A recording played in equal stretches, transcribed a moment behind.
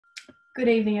Good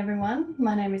evening, everyone.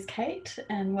 My name is Kate,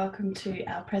 and welcome to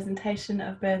our presentation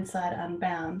of Burnside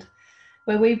Unbound,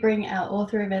 where we bring our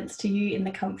author events to you in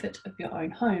the comfort of your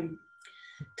own home.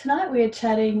 Tonight, we are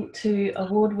chatting to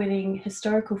award-winning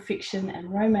historical fiction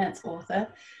and romance author,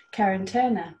 Karen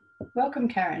Turner. Welcome,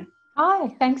 Karen. Hi,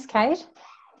 thanks, Kate.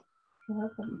 You're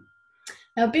welcome.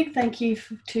 Now, a big thank you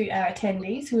to our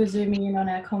attendees who are zooming in on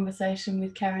our conversation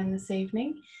with Karen this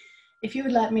evening. If you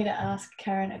would like me to ask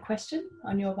Karen a question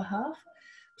on your behalf,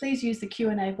 please use the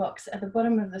Q&A box at the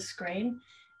bottom of the screen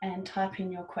and type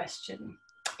in your question.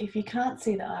 If you can't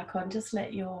see the icon, just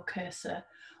let your cursor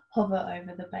hover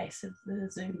over the base of the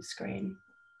Zoom screen.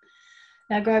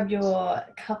 Now grab your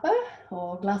cuppa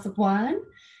or glass of wine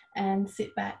and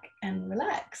sit back and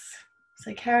relax.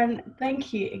 So Karen,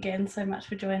 thank you again so much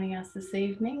for joining us this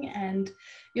evening, and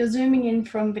you're zooming in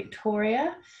from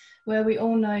Victoria, where we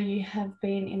all know you have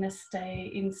been in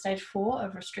stage 4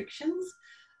 of restrictions.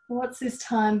 What's this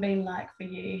time been like for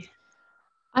you?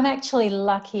 I'm actually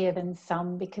luckier than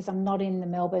some because I'm not in the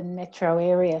Melbourne metro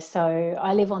area. So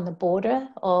I live on the border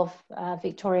of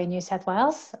Victoria, New South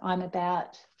Wales. I'm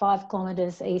about 5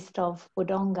 kilometres east of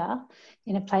Wodonga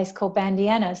in a place called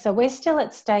Bandiana. So we're still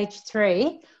at stage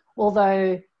 3,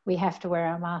 although we have to wear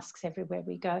our masks everywhere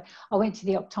we go. I went to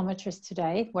the optometrist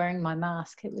today wearing my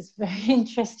mask. It was a very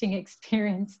interesting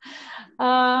experience.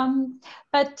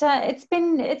 But it's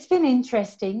been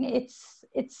interesting.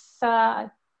 It's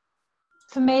for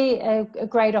me a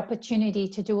great opportunity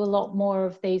to do a lot more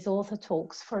of these author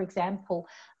talks. For example,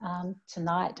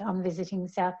 tonight I'm visiting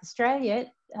South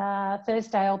Australia.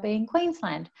 Thursday I'll be in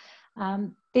Queensland.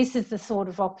 This is the sort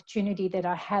of opportunity that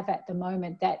I have at the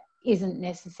moment that isn't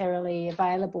necessarily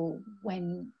available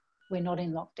when we're not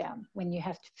in lockdown, when you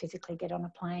have to physically get on a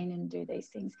plane and do these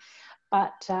things.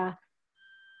 But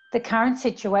the current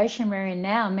situation we're in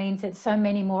now means that so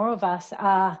many more of us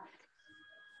are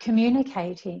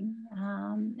communicating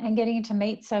and getting to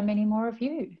meet so many more of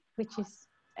you, which is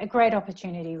a great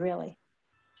opportunity, really.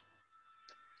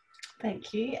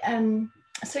 Thank you.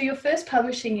 So your first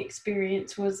publishing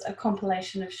experience was a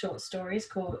compilation of short stories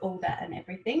called All That and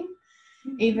Everything,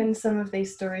 even some of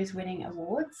these stories winning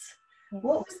awards. Yes.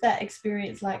 What was that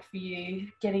experience like for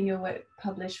you, getting your work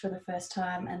published for the first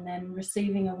time and then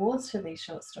receiving awards for these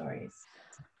short stories?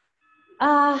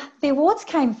 The awards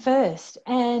came first,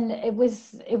 and it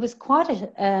was quite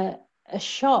a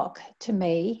shock to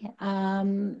me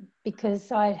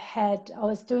because I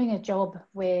was doing a job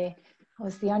where I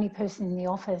was the only person in the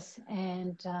office,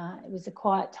 and it was a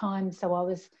quiet time, so I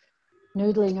was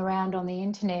noodling around on the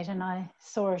internet and I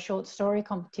saw a short story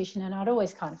competition, and I'd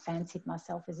always kind of fancied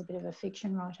myself as a bit of a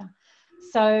fiction writer.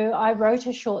 So I wrote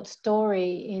a short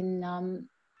story in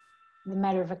the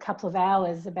matter of a couple of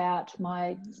hours about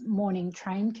my morning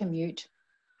train commute,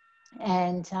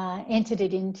 and entered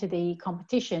it into the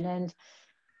competition. And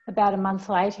about a month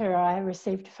later, I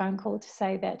received a phone call to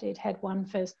say that it had won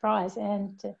first prize,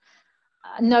 and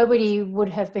nobody would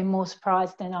have been more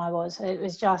surprised than I was. It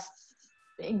was just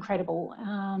incredible.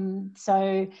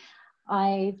 So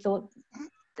I thought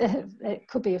it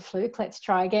could be a fluke, let's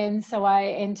try again. So I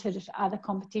entered other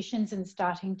competitions and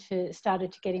started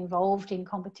to get involved in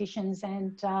competitions,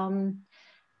 and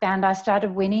found I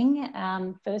started winning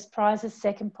first prizes,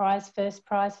 second prize, first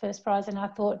prize, and I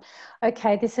thought,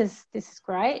 okay, this is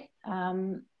great.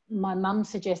 My mum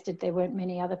suggested there weren't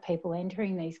many other people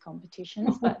entering these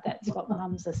competitions, but that's what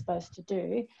mums are supposed to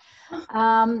do.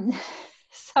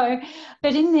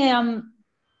 But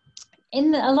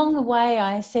along the way,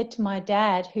 I said to my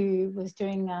dad, who was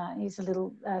doing, he's a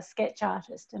little sketch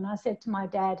artist, and I said to my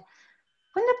dad,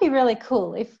 wouldn't it be really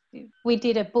cool if we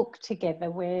did a book together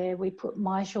where we put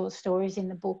my short stories in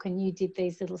the book and you did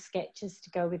these little sketches to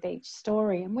go with each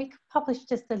story, and we could publish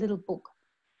just a little book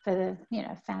for the,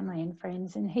 family and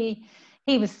friends? And he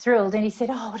was thrilled, and he said,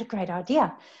 oh, what a great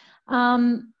idea.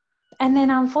 And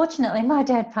then unfortunately my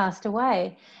dad passed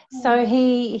away. So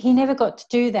he never got to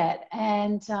do that.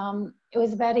 And it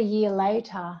was about a year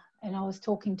later, and I was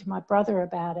talking to my brother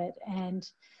about it, and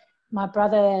my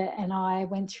brother and I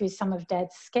went through some of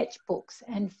Dad's sketchbooks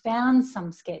and found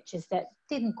some sketches that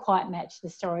didn't quite match the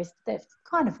stories that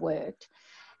kind of worked.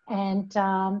 And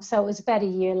so it was about a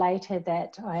year later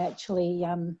that I actually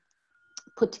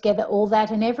put together All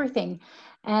That and Everything,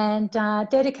 and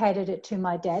dedicated it to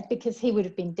my dad, because he would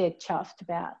have been dead chuffed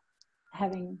about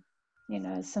having,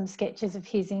 some sketches of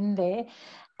his in there.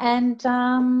 And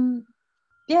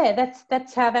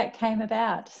that's how that came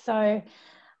about. So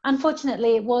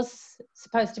unfortunately, it was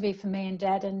supposed to be for me and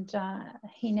Dad, and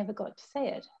he never got to see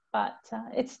it, but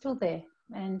it's still there,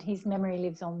 and his memory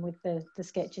lives on with the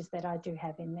sketches that I do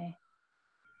have in there.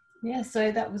 Yeah,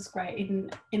 so that was great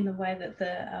in the way that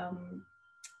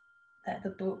the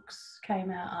books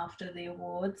came out after the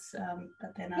awards,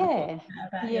 but then Yeah,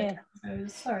 about your yeah. dad. So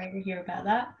sorry to hear about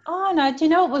that. Oh, no, do you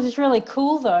know what was really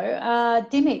cool, though?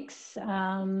 Dimmicks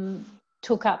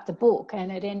took up the book,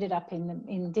 and it ended up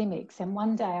in Dimmicks. And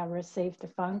one day I received a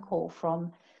phone call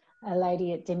from a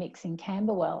lady at Dimmicks in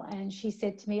Camberwell, and she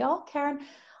said to me, "Oh, Karen,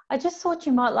 I just thought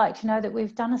you might like to know that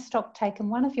we've done a stock take and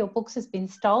one of your books has been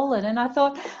stolen." And I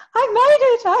thought, I made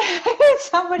it.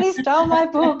 Somebody stole my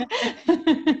book.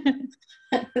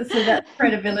 So that's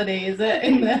credibility, is it?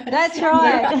 In the, That's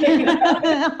right.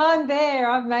 I'm there.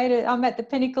 I've made it. I'm at the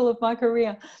pinnacle of my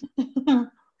career. Oh,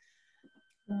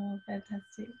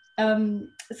 fantastic.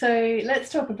 So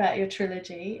let's talk about your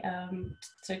trilogy.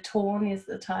 So Torn is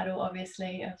the title,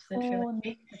 obviously, of the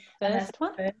trilogy. The first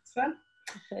one. The first one.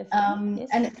 Yes.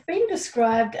 And it's been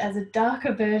described as a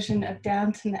darker version of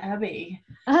Downton Abbey.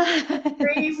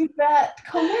 Agree with that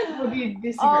comment, or do you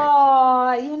disagree?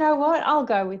 Oh, you know what? I'll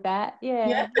go with that.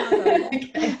 Yeah. I'll go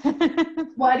with that. Okay.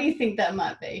 Why do you think that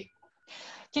might be?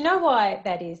 Do you know why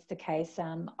that is the case?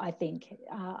 I think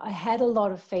I had a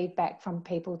lot of feedback from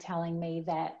people telling me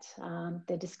that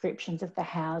the descriptions of the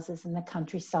houses and the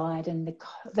countryside and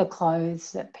the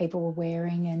clothes that people were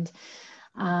wearing and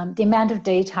the amount of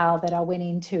detail that I went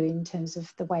into in terms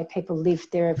of the way people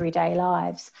lived their everyday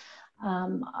lives.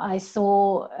 I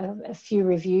saw a few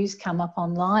reviews come up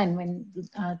online when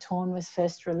Torn was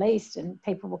first released, and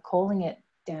people were calling it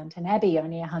Downton Abbey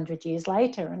only 100 years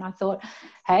later, and I thought,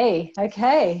 hey,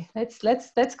 okay,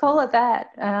 let's call it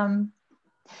that.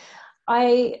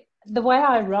 The way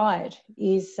I write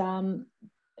is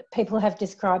people have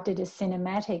described it as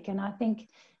cinematic, and I think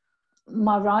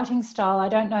my writing style, I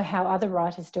don't know how other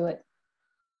writers do it,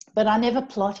 but I never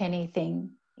plot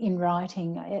anything in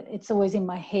writing. It's always in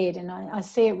my head, and I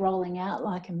see it rolling out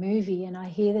like a movie, and I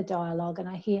hear the dialogue and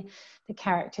I hear the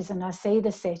characters and I see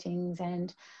the settings,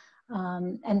 and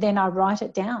then I write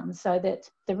it down so that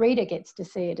the reader gets to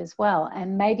see it as well.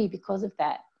 And maybe because of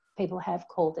that, people have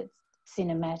called it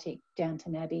cinematic,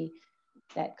 Downton Abbey,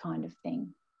 that kind of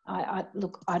thing.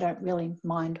 Look, I don't really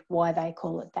mind why they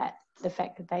call it that. The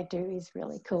fact that they do is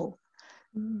really cool.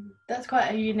 That's quite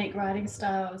a unique writing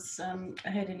style. I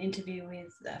heard an interview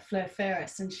with Fleur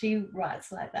Ferris, and she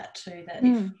writes like that too, that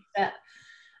if that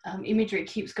imagery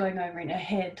keeps going over in her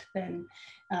head, then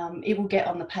it will get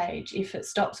on the page. If it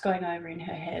stops going over in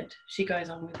her head, she goes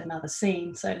on with another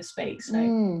scene, so to speak.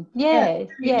 So yeah,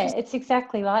 it's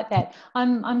exactly like that.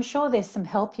 I'm sure there's some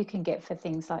help you can get for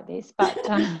things like this, but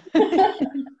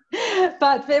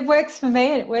but it works for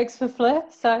me and it works for Fleur.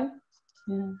 So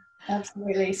yeah,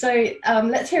 absolutely. So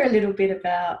let's hear a little bit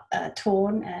about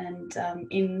Torn and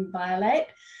Inviolate.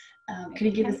 Can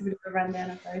you give us a bit of a rundown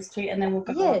of those two, and then we'll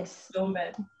go on to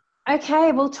Stormbird?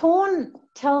 Okay, well, Torn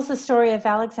tells the story of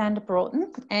Alexander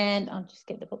Broughton, and I'll just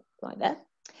get the book like that.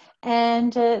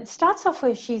 And it starts off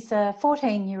with she's a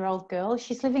 14-year-old girl.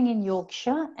 She's living in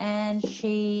Yorkshire, and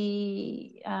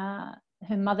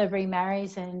her mother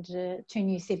remarries, and two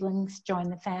new siblings join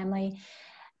the family.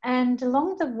 And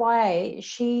along the way,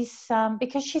 she's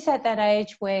because she's at that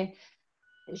age where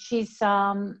she's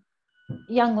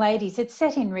young ladies, it's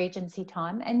set in Regency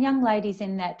time, and young ladies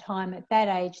in that time, at that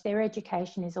age, their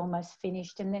education is almost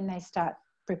finished, and then they start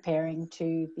preparing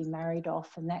to be married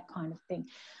off and that kind of thing.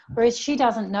 Whereas she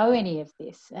doesn't know any of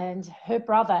this, and her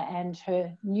brother and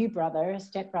her new brother, her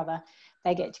stepbrother,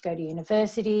 they get to go to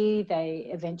university, they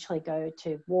eventually go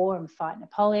to war and fight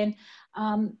Napoleon.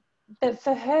 But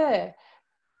for her,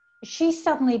 she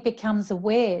suddenly becomes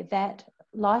aware that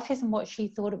life isn't what she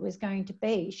thought it was going to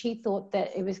be. She thought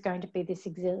that it was going to be this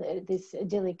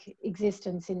idyllic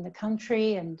existence in the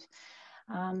country, and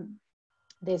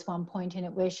there's one point in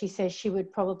it where she says she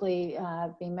would probably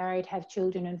be married, have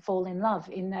children and fall in love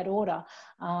in that order,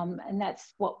 and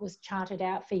that's what was charted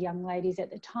out for young ladies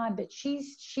at the time. But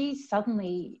she's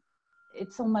suddenly,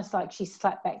 it's almost like she's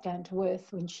slapped back down to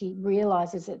earth when she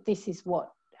realises that this is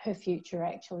what her future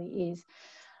actually is.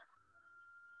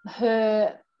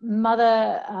 Her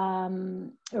mother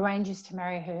arranges to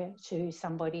marry her to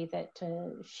somebody that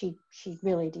she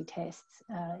really detests.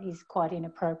 He's quite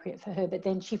inappropriate for her, but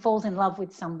then she falls in love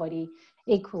with somebody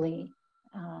equally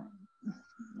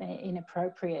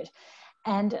inappropriate.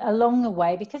 And along the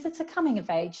way, because it's a coming of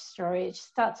age story, it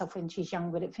starts off when she's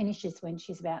young, but it finishes when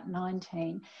she's about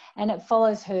 19, and it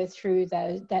follows her through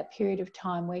that period of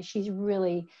time where she's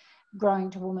really growing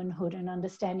to womanhood and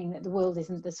understanding that the world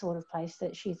isn't the sort of place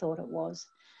that she thought it was.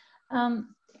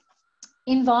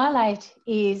 Inviolate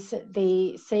is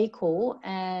the sequel,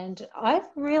 and I've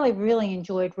really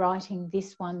enjoyed writing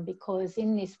this one because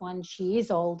in this one she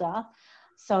is older,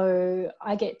 So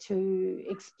I get to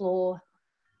explore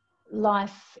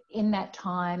life in that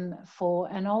time for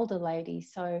an older lady.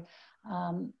 So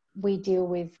we deal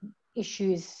with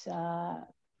issues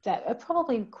that are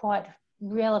probably quite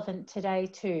relevant today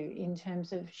too, in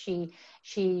terms of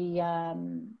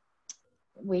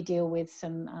we deal with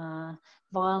some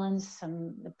violence,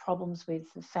 some the problems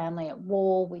with the family at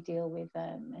war. We deal with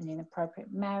an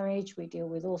inappropriate marriage. We deal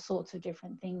with all sorts of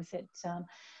different things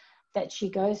that she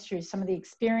goes through. Some of the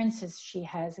experiences she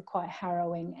has are quite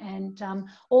harrowing, and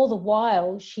all the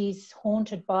while she's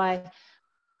haunted by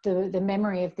the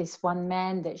memory of this one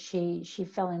man that she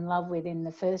fell in love with in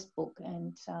the first book,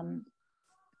 and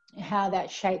how that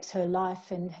shapes her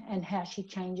life, and how she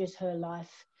changes her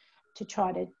life to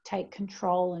try to take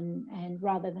control, and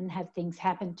rather than have things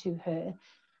happen to her,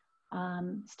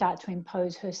 start to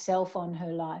impose herself on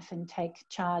her life and take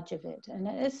charge of it.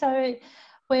 And so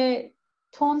where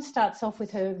Torn starts off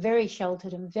with her very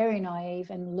sheltered and very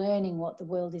naive and learning what the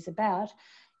world is about,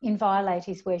 in Violate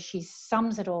is where she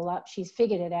sums it all up, she's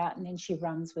figured it out, and then she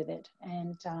runs with it.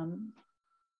 And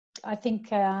I think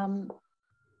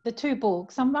the two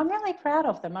books, I'm really proud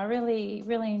of them. I really,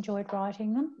 really enjoyed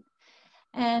writing them.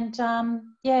 And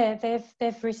yeah,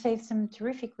 they've received some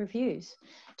terrific reviews.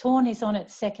 Torn is on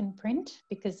its second print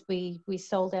because we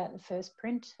sold out the first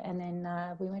print, and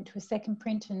then we went to a second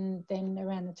print, and then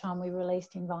around the time we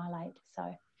released Inviolate.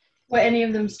 So, were any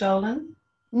of them stolen?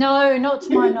 No, not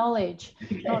to my knowledge.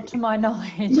 Okay. Not to my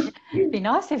knowledge. It'd be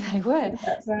nice if they were.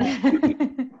 That's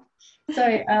right. So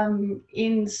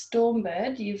in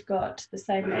Stormbird, you've got the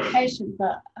same location,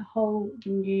 but a whole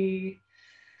new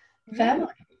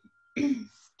family.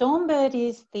 Stormbird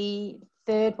is the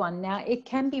third one. Now, it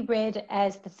can be read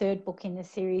as the third book in the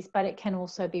series, but it can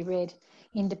also be read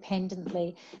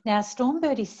independently. Now,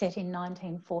 Stormbird is set in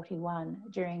 1941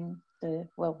 during the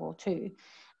World War II,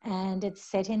 and it's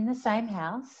set in the same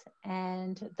house.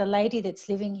 And the lady that's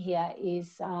living here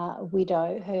is a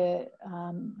widow. Her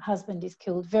husband is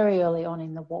killed very early on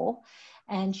in the war,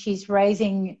 and she's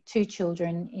raising two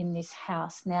children in this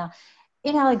house. Now,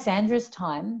 in Alexandra's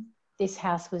time, this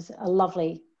house was a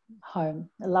lovely home,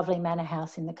 a lovely manor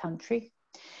house in the country.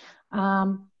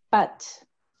 But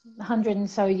 100 and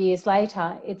so years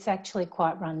later, it's actually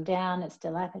quite run down, it's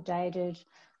dilapidated.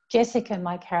 Jessica,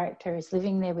 my character, is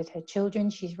living there with her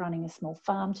children. She's running a small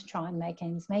farm to try and make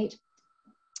ends meet.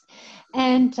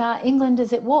 And England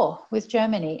is at war with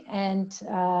Germany, and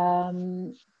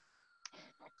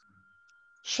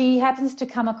she happens to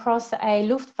come across a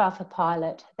Luftwaffe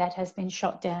pilot that has been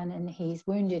shot down, and he's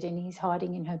wounded and he's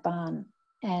hiding in her barn.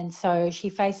 And so she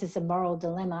faces a moral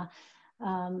dilemma.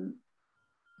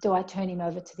 Do I turn him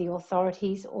over to the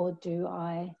authorities, or do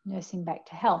I nurse him back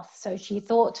to health? So she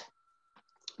thought,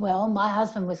 well, my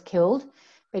husband was killed,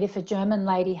 but if a German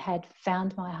lady had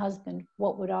found my husband,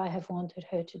 what would I have wanted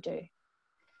her to do?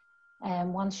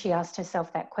 And once she asked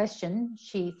herself that question,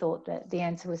 she thought that the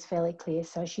answer was fairly clear.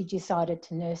 So she decided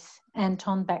to nurse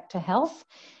Anton back to health.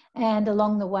 And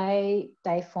along the way,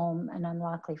 they form an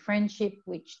unlikely friendship,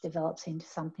 which develops into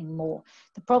something more.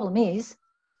 The problem is,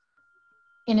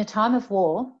 in a time of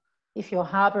war, if you're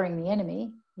harbouring the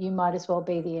enemy, you might as well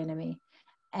be the enemy.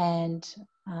 And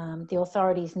the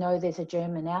authorities know there's a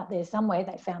German out there somewhere.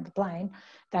 They found the plane.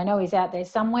 They know he's out there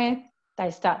somewhere. They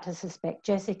start to suspect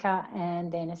Jessica,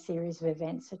 and then a series of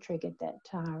events are triggered that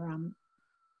are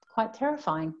quite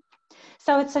terrifying.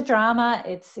 So it's a drama,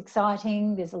 it's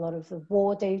exciting, there's a lot of the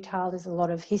war detail, there's a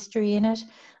lot of history in it,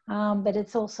 but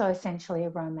it's also essentially a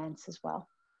romance as well.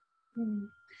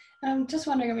 I'm just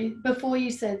wondering, I mean, before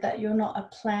you said that you're not a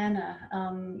planner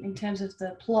in terms of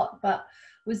the plot, but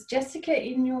was Jessica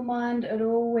in your mind at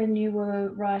all when you were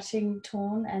writing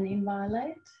Torn and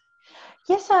Inviolate?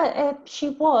 Yes, she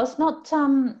was, not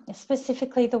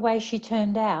specifically the way she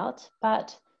turned out,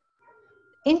 but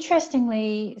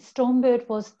interestingly, Stormbird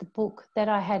was the book that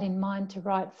I had in mind to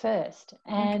write first.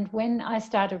 And when I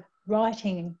started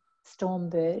writing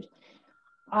Stormbird,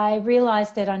 I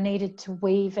realised that I needed to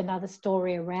weave another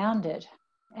story around it,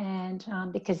 and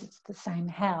because it's the same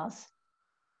house.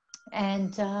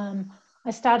 And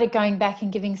I started going back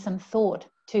and giving some thought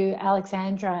to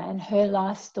Alexandra and her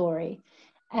life story.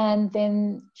 And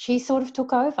then she sort of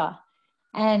took over.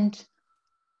 And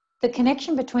the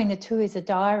connection between the two is a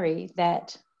diary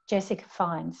that Jessica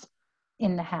finds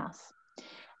in the house.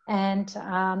 And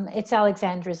it's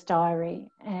Alexandra's diary.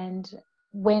 And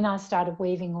when I started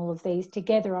weaving all of these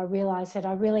together, I realised that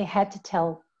I really had to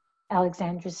tell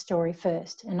Alexandra's story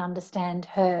first and understand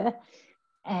her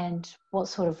and what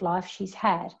sort of life she's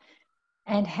had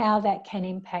and how that can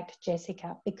impact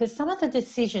Jessica. Because some of the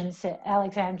decisions that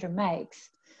Alexandra makes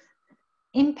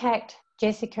impact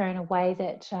Jessica in a way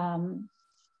that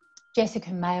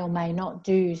Jessica may or may not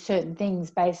do certain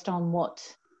things based on what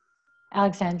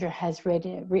Alexandra has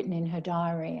written in her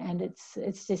diary, and it's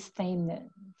this theme that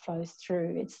flows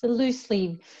through. It's the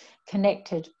loosely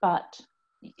connected, but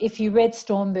if you read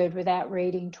Stormbird without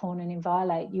reading Torn and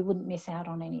Inviolate, you wouldn't miss out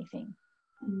on anything.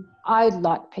 I'd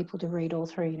like people to read all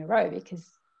three in a row because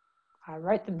I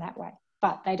wrote them that way,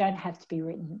 but they don't have to be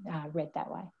read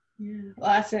that way. Yeah, well,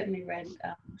 I certainly read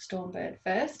Stormbird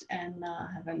first, and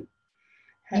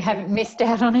You haven't missed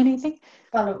out on anything?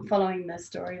 Following the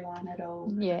storyline at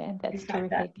all. Yeah, that's terrific.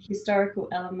 That historical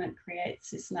element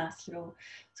creates this nice little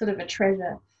sort of a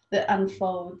treasure that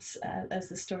unfolds as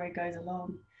the story goes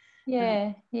along.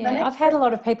 Yeah. I've had a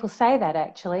lot of people say that,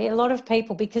 actually. A lot of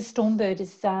people, because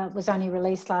Stormbird was only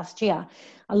released last year,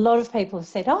 a lot of people have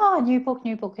said, oh, new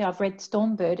book, I've read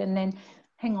Stormbird, and then,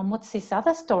 hang on, what's this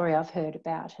other story I've heard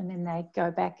about? And then they go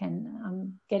back, and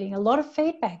I'm getting a lot of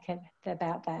feedback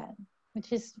about that,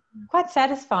 which is quite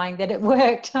satisfying that it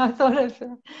worked. I thought of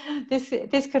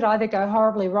this could either go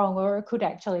horribly wrong or it could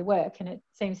actually work, and it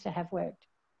seems to have worked.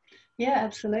 Yeah,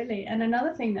 absolutely. And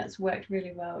another thing that's worked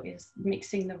really well is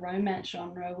mixing the romance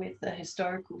genre with the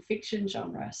historical fiction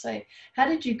genre. So how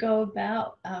did you go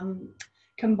about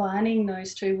combining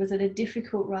those two? Was it a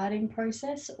difficult writing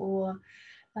process, or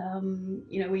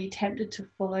were you tempted to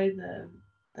follow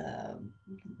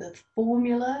the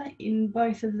formula in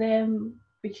both of them,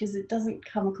 because it doesn't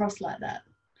come across like that?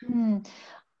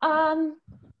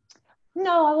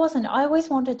 No, I wasn't. I always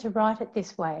wanted to write it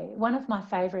this way. One of my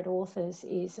favourite authors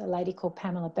is a lady called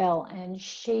Pamela Bell, and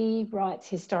she writes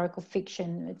historical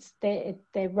fiction.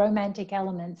 They're romantic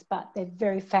elements, but they're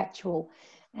very factual.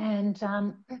 And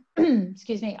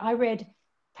excuse me, I read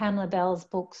Pamela Bell's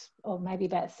books, maybe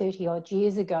about 30 odd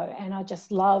years ago, and I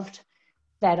just loved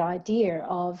that idea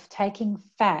of taking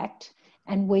fact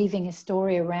and weaving a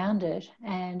story around it.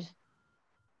 And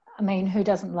I mean, who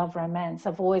doesn't love romance?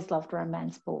 I've always loved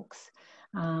romance books.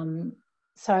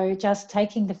 So just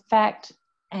taking the fact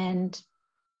and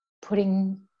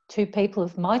putting two people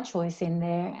of my choice in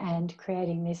there and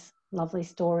creating this lovely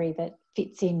story that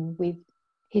fits in with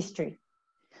history.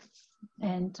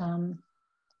 And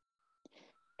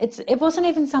it wasn't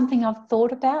even something I've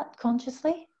thought about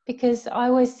consciously, because I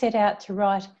always set out to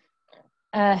write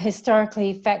a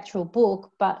historically factual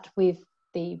book, but with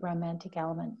the romantic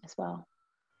element as well.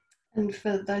 And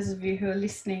for those of you who are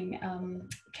listening,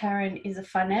 Karen is a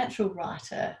financial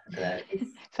writer.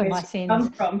 For my sins.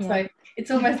 Come from. Yeah. So it's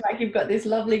almost like you've got this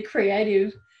lovely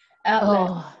creative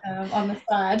outlet on the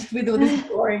side with all this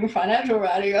boring financial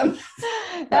writing on.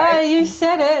 Oh, you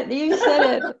said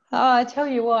it. Oh, I tell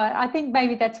you what, I think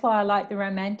maybe that's why I like the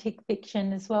romantic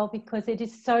fiction as well, because it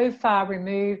is so far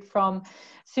removed from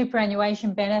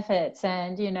superannuation benefits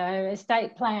and,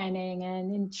 estate planning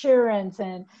and insurance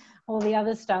and all the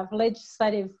other stuff,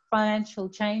 legislative financial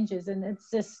changes, and it's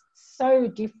just so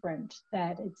different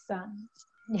that it's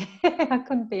I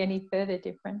couldn't be any further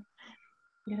different.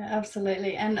 Yeah,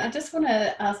 absolutely. And I just want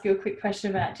to ask you a quick question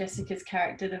about Jessica's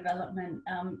character development.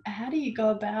 How do you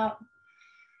go about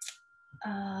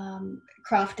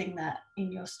crafting that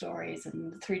in your stories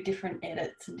and through different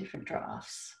edits and different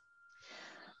drafts?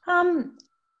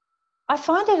 I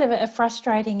find it a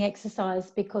frustrating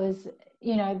exercise because,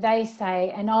 they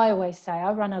say, and I always say,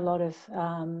 I run a lot of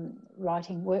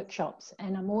writing workshops,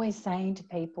 and I'm always saying to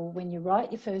people, when you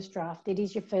write your first draft, it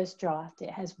is your first draft.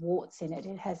 It has warts in it.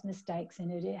 It has mistakes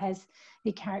in it.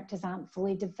 Your characters aren't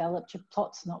fully developed. Your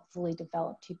plot's not fully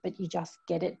developed, but you just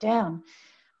get it down.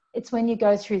 It's when you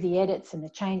go through the edits and the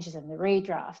changes and the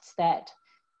redrafts that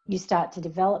you start to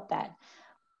develop that.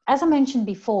 As I mentioned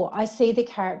before, I see the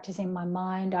characters in my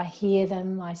mind, I hear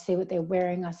them, I see what they're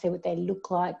wearing, I see what they look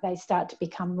like, they start to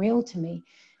become real to me.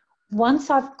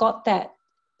 Once I've got that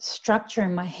structure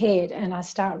in my head and I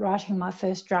start writing my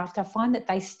first draft, I find that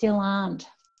they still aren't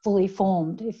fully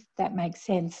formed, if that makes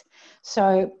sense.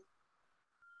 So,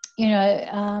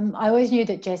 I always knew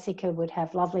that Jessica would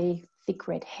have lovely thick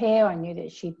red hair. I knew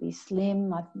that she'd be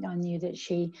slim. I knew that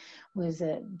she was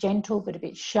gentle but a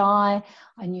bit shy.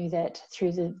 I knew that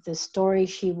through the story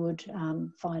she would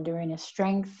find her inner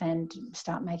strength and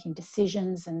start making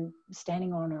decisions and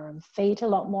standing on her own feet a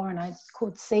lot more, and I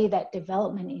could see that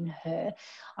development in her.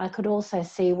 I could also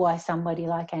see why somebody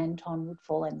like Anton would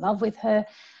fall in love with her,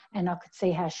 and I could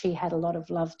see how she had a lot of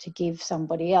love to give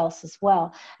somebody else as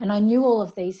well. And I knew all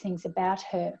of these things about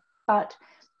her, but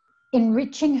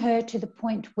enriching her to the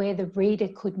point where the reader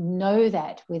could know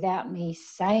that without me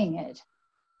saying it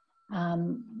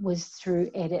was through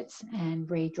edits and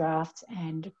redrafts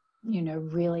and,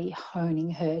 really honing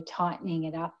her, tightening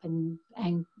it up and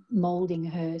moulding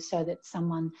her so that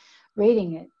someone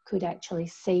reading it could actually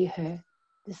see her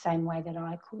the same way that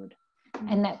I could.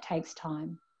 And that takes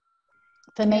time.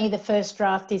 For me, the first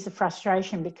draft is a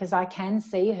frustration because I can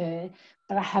see her,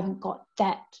 but I haven't got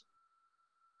that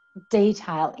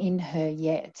detail in her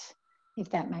yet, if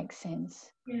that makes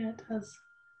sense. Yeah, it does.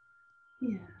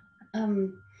 Yeah.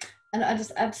 And I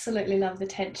just absolutely love the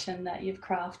tension that you've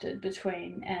crafted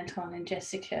between Anton and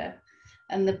Jessica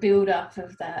and the build-up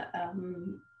of that,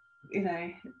 you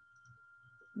know,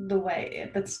 the way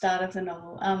at the start of the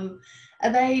novel.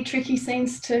 Are they tricky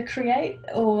scenes to create,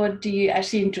 or do you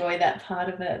actually enjoy that part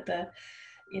of it, the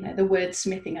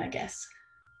wordsmithing, I guess?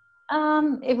 Are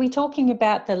we talking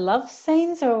about the love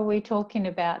scenes, or are we talking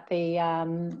about the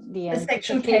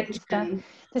sexual tension?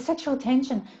 The sexual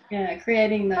tension. Yeah,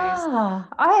 creating those.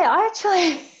 I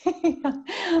actually,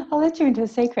 I'll let you into a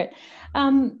secret.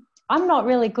 I'm not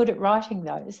really good at writing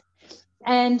those.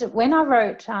 And when I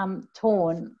wrote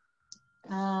Torn,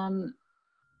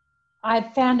 I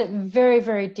found it very,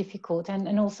 very difficult,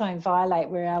 and also in Violate,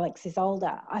 where Alex is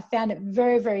older, I found it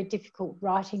very, very difficult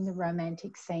writing the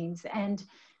romantic scenes. And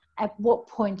at what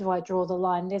point do I draw the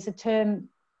line? There's a term,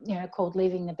 called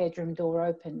leaving the bedroom door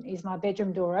open. Is my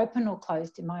bedroom door open or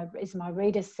closed? Is my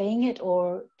reader seeing it,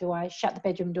 or do I shut the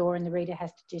bedroom door and the reader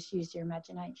has to just use their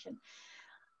imagination?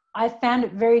 I found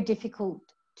it very difficult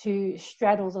to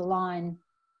straddle the line.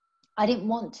 I didn't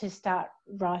want to start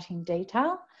writing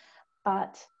detail,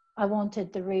 but I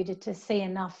wanted the reader to see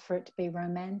enough for it to be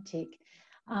romantic.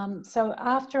 So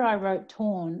after I wrote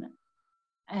Torn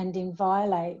and in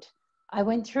Violate, I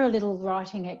went through a little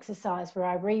writing exercise where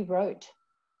I rewrote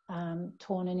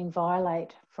Torn and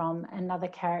Inviolate from another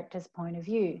character's point of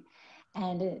view.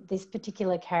 And this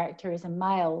particular character is a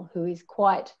male who is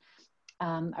quite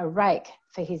a rake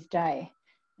for his day.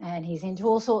 And he's into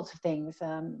all sorts of things.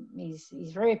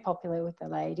 He's very popular with the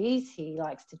ladies. He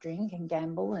likes to drink and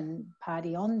gamble and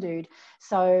party on, dude.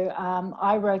 So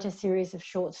I wrote a series of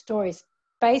short stories,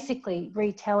 basically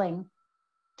retelling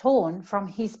Torn from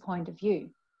his point of view.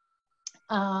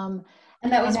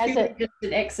 And that was just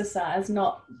an exercise,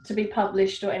 not to be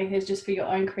published or anything. It's just for your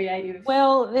own creative.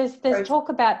 Well, there's talk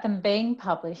about them being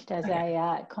published as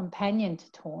a companion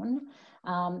to Torn.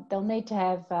 They'll need to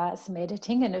have some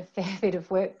editing and a fair bit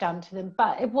of work done to them.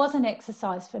 But it was an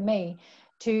exercise for me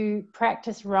to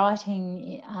practice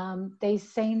writing these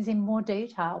scenes in more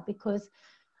detail, because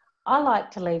I like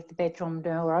to leave the bedroom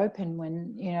door open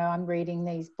when, I'm reading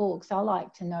these books. I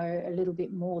like to know a little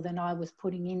bit more than I was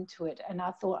putting into it. And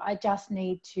I thought I just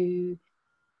need to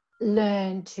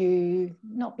learn to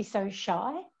not be so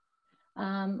shy.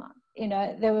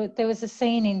 There was a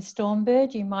scene in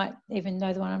Stormbird, you might even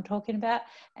know the one I'm talking about,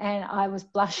 and I was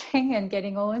blushing and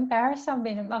getting all embarrassed. I've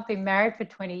been married for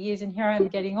 20 years and here I am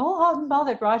getting all hot and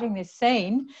bothered writing this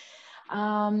scene.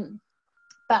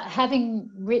 But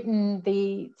having written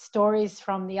the stories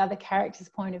from the other character's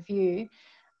point of view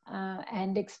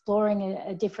and exploring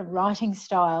a different writing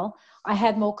style, I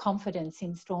had more confidence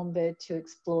in Stormbird to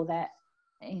explore that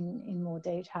in more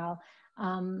detail.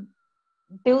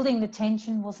 Building the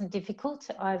tension wasn't difficult.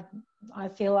 I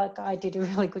feel like I did a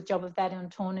really good job of that on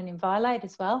Torn and Inviolate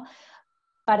as well.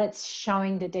 But it's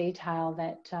showing the detail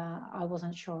that I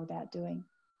wasn't sure about doing.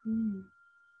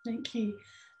 Thank you.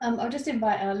 I'll just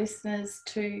invite our listeners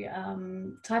to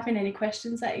type in any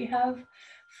questions that you have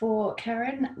for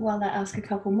Karen while they ask a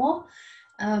couple more.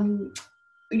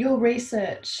 Your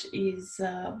research is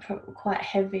quite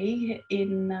heavy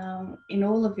in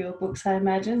all of your books, I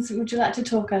imagine. So would you like to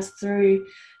talk us through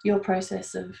your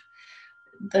process of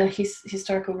the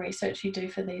historical research you do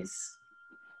for these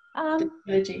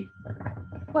trilogy?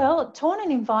 Well, Torn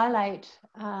and Inviolate,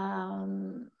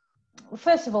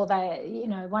 first of all,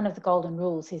 one of the golden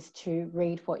rules is to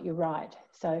read what you write.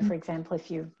 So, for example, if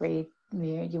you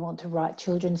want to write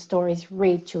children's stories,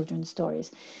 read children's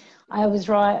stories. I was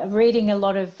reading a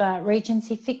lot of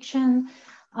Regency fiction,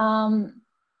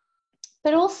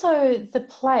 but also the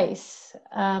place.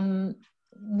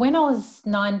 When I was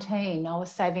 19, I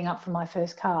was saving up for my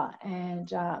first car,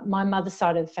 and my mother's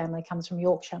side of the family comes from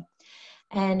Yorkshire.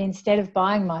 And instead of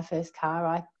buying my first car,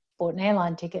 I bought an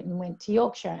airline ticket and went to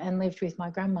Yorkshire and lived with my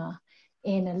grandma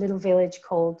in a little village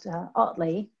called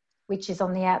Otley, which is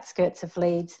on the outskirts of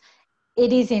Leeds.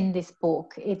 It is in this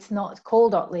book. It's not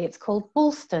called Otley, it's called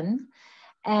Woolston.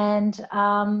 And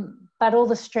but all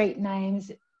the street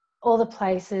names, all the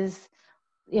places,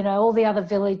 all the other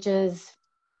villages,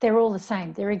 they're all the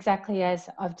same. They're exactly as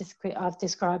I've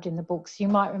described in the books. You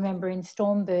might remember in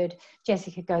Stormbird,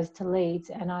 Jessica goes to Leeds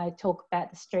and I talk about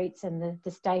the streets and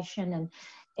the station, and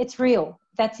it's real.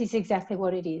 That is exactly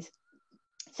what it is.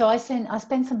 So I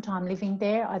spent some time living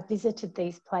there. I visited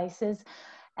these places.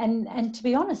 And to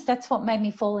be honest, that's what made me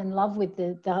fall in love with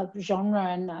the genre,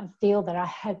 and I feel that I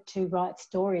had to write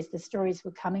stories. The stories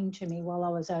were coming to me while I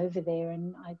was over there,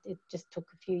 and it just took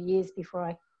a few years before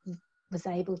I was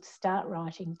able to start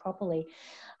writing properly.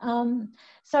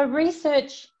 So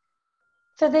research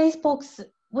for these books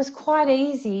was quite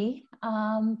easy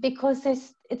because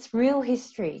it's real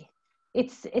history.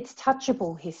 It's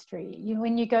touchable history.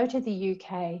 When you go to the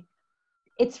UK,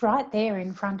 it's right there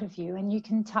in front of you, and you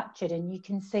can touch it and you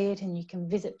can see it and you can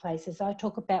visit places. I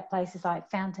talk about places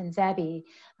like Fountains Abbey,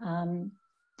 the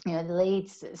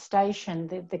Leeds station,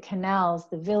 the canals,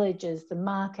 the villages, the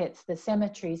markets, the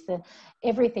cemeteries,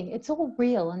 everything. It's all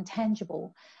real and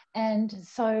tangible. And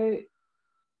so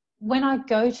when I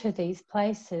go to these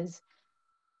places,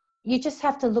 you just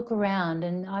have to look around,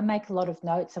 and I make a lot of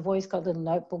notes. I've always got little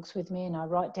notebooks with me, and I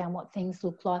write down what things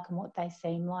look like and what they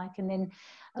seem like. And then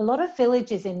a lot of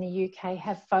villages in the UK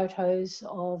have photos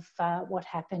of what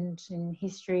happened in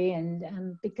history,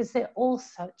 and because they're all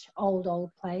such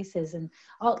old places. And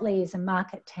Otley is a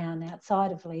market town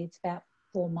outside of Leeds, about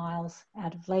 4 miles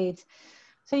out of Leeds.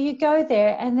 So you go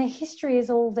there and the history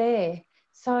is all there.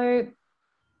 So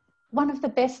one of the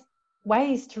best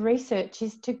ways to research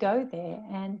is to go there,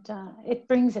 and it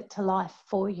brings it to life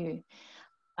for you.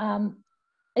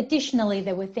 Additionally,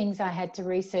 there were things I had to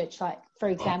research, like, for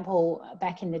example,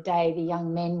 back in the day, the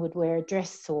young men would wear a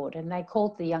dress sword, and they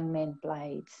called the young men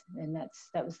blades, and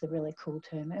that was the really cool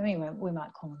term. I mean, we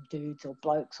might call them dudes or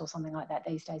blokes or something like that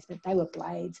these days, but they were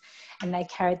blades, and they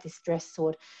carried this dress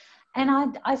sword.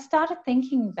 And I started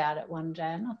thinking about it one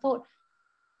day, and I thought,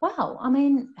 wow, I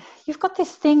mean, you've got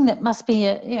this thing that must be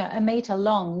a metre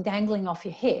long dangling off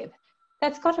your hip.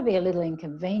 That's got to be a little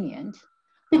inconvenient.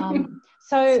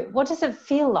 So what does it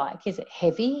feel like? Is it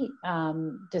heavy?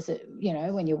 Does it,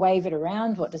 when you wave it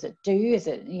around, what does it do? Is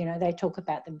it, they talk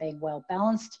about them being well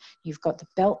balanced. You've got the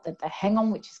belt that they hang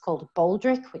on, which is called a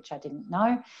baldric, which I didn't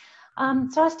know.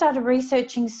 So I started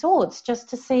researching swords just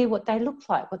to see what they looked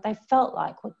like, what they felt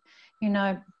like,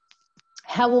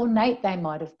 how ornate they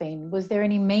might have been. Was there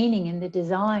any meaning in the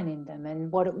design in them,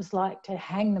 and what it was like to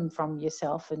hang them from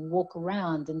yourself and walk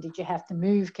around, and did you have to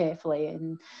move carefully?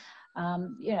 And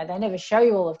they never show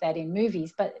you all of that in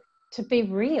movies, but to be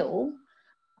real,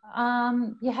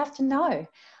 you have to know.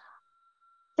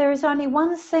 There is only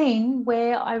one scene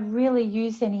where I really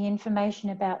used any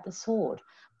information about the sword,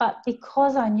 but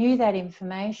because I knew that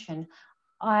information,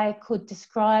 I could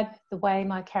describe the way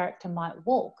my character might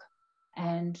walk,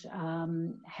 and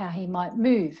how he might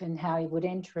move, and how he would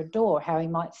enter a door, how he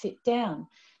might sit down.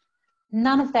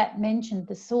 None of that mentioned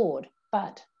the sword,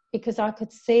 but because I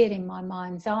could see it in my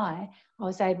mind's eye, I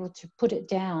was able to put it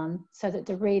down so that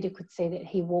the reader could see that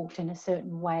he walked in a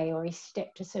certain way, or he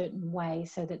stepped a certain way,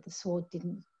 so that the sword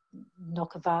didn't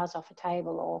knock a vase off a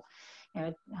table,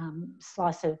 or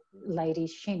slice a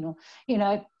lady's shin, or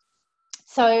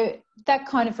so that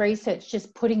kind of research,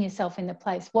 just putting yourself in the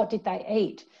place. What did they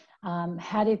eat?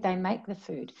 How did they make the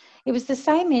food? It was the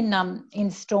same in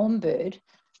Stormbird.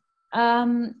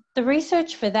 The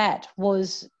research for that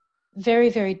was very,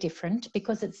 very different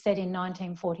because it's set in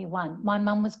 1941. My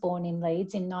mum was born in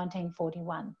Leeds in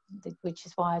 1941, which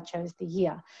is why I chose the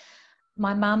year.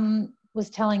 My mum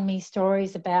was telling me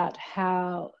stories about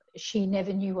how she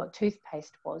never knew what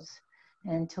toothpaste was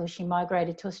until she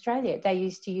migrated to Australia. They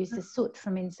used to use the soot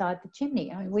from inside the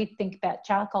chimney. I mean, we think about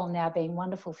charcoal now being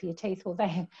wonderful for your teeth. Well,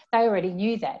 they already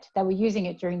knew that. They were using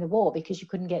it during the war because you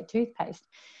couldn't get toothpaste.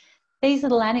 These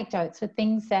little anecdotes were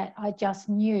things that I just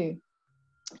knew.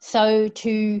 So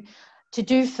to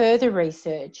do further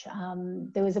research,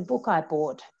 there was a book I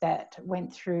bought that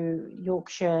went through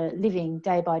Yorkshire living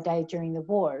day by day during the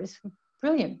war. It was a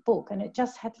brilliant book, and it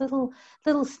just had little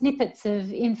snippets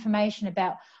of information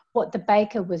about what the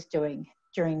baker was doing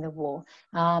during the war,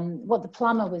 what the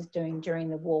plumber was doing during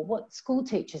the war, what school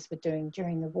teachers were doing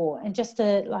during the war, and just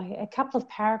a couple of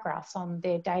paragraphs on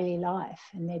their daily life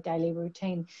and their daily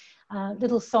routine,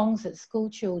 little songs that school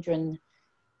children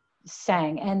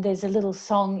sang. And there's a little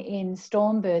song in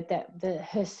Stormbird that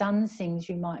her son sings,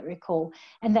 you might recall,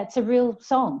 and that's a real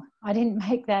song. I didn't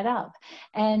make that up.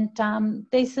 And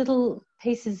these little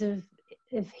pieces of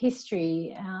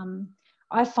history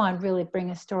I find really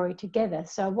bring a story together.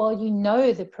 So while you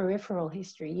know the peripheral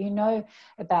history, you know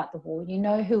about the war, you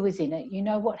know who was in it, you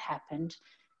know what happened,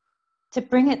 to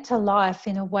bring it to life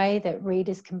in a way that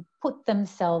readers can put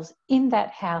themselves in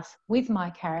that house with my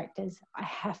characters, I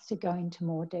have to go into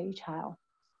more detail.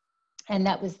 And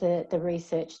that was the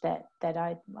research that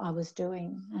I was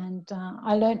doing. And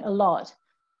I learned a lot.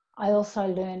 I also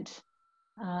learned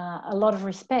a lot of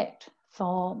respect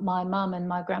for my mum and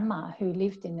my grandma who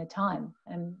lived in the time.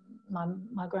 And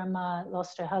my grandma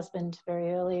lost her husband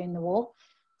very early in the war.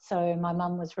 So my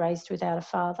mum was raised without a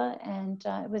father, and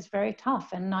it was very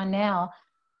tough. And I now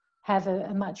have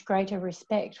a much greater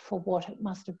respect for what it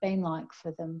must have been like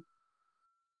for them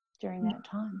during that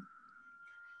time.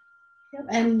 Yep.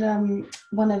 And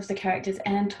one of the characters,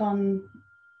 Anton,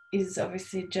 is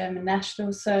obviously a German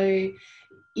national, so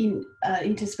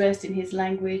interspersed in his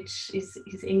language is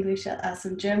his English are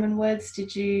some German words. Do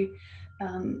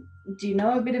you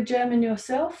know a bit of German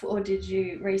yourself, or did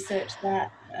you research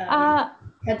that?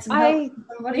 Had some help from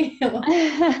somebody?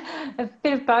 A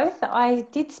bit of both. I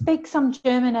did speak some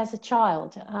German as a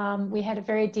child. We had a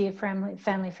very dear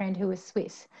family friend who was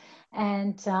Swiss,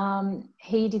 and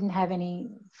he didn't have any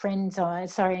friends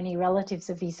any relatives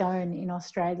of his own in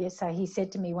Australia. So he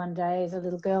said to me one day as a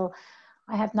little girl,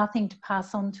 I have nothing to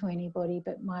pass on to anybody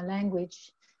but my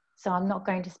language, so I'm not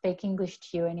going to speak English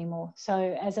to you anymore.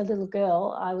 So as a little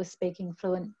girl, I was speaking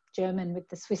fluent German with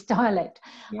the Swiss dialect.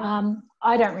 Yeah.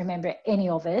 I don't remember any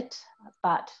of it,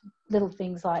 but little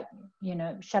things like,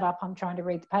 shut up, I'm trying to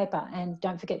read the paper, and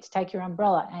don't forget to take your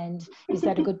umbrella, and is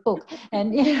that a good book?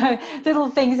 And, little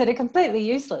things that are completely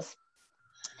useless.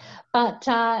 But,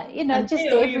 just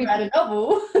you write a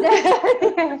novel.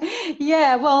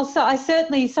 Yeah, well, so I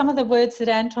certainly, some of the words that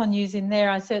Anton used in there,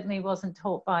 I certainly wasn't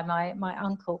taught by my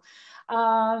uncle.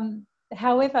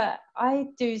 However, I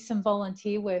do some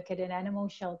volunteer work at an animal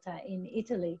shelter in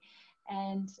Italy,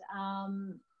 and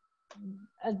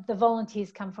the volunteers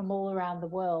come from all around the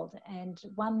world. And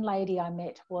one lady I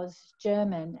met was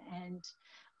German, and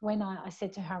when I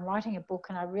said to her, I'm writing a book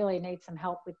and I really need some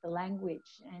help with the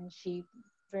language, and she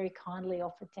very kindly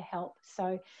offered to help.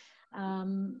 So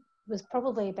it was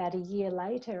probably about a year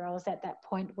later, I was at that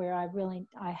point where I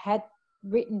had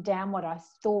written down what I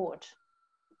thought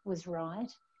was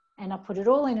right, and I put it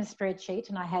all in a spreadsheet,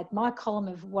 and I had my column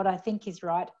of what I think is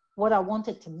right, what I want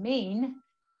it to mean,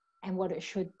 and what it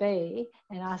should be,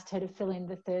 and asked her to fill in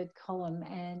the third column.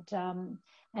 And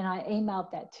I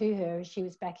emailed that to her. She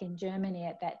was back in Germany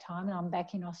at that time, and I'm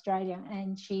back in Australia,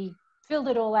 and she filled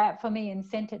it all out for me and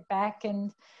sent it back.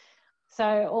 And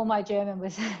so all my German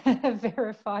was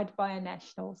verified by a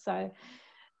national. So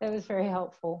that was very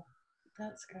helpful.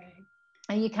 That's great.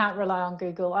 And you can't rely on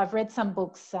Google. I've read some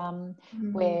books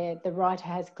where the writer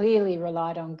has clearly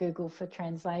relied on Google for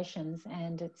translations,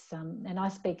 and it's and I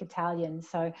speak Italian,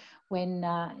 so when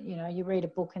you read a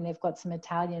book and they've got some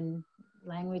Italian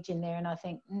language in there, and I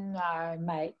think, no,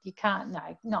 mate, you can't.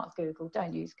 No, not Google.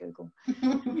 Don't use Google.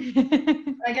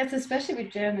 I guess especially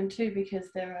with German too, because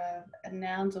there are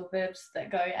nouns or verbs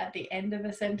that go at the end of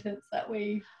a sentence that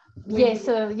we. Yes,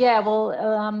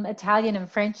 Italian and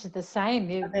French are the same.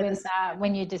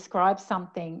 When you describe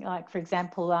something, like for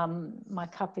example, my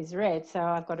cup is red, so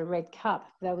I've got a red cup.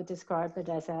 They would describe it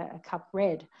as a cup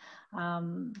red.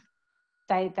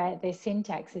 Their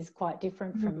syntax is quite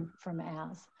different from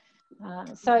ours.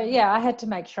 I had to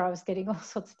make sure I was getting all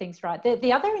sorts of things right.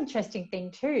 The other interesting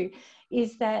thing too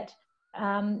is that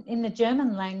in the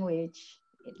German language,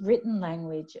 written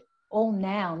language, all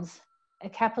nouns are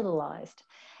capitalized.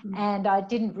 And I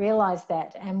didn't realize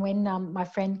that. And when my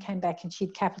friend came back and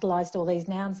she'd capitalized all these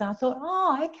nouns, I thought,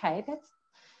 oh, okay,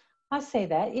 I see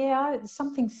that. Yeah,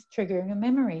 something's triggering a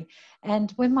memory.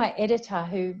 And when my editor,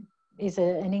 who is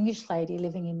an English lady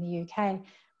living in the UK,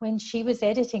 when she was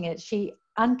editing it, she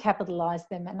uncapitalized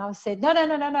them. And I said,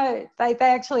 no, they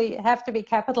actually have to be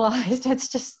capitalized.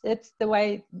 It's the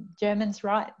way Germans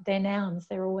write their nouns.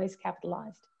 They're always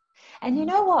capitalized. And you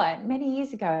know what? Many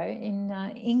years ago in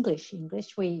English,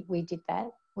 we did that.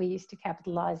 We used to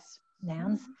capitalize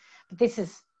nouns. But this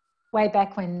is way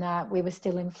back when we were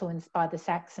still influenced by the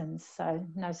Saxons, so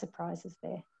no surprises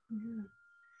there.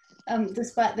 Yeah.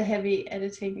 Despite the heavy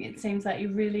editing, it seems like you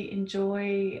really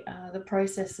enjoy the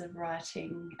process of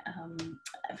writing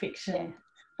fiction. Yeah.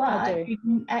 But you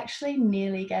actually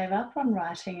nearly gave up on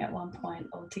writing at one point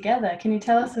altogether. Can you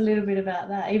tell us a little bit about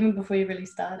that, even before you really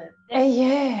started?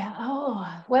 Yeah.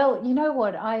 Oh, well, you know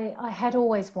what? I had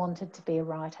always wanted to be a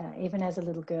writer. Even as a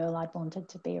little girl, I'd wanted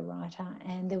to be a writer.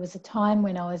 And there was a time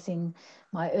when I was in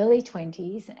my early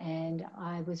 20s and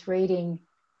I was reading,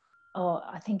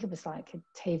 I think it was like a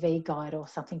TV guide or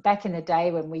something. Back in the day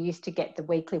when we used to get the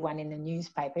weekly one in the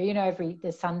newspaper,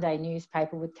 the Sunday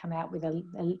newspaper would come out with a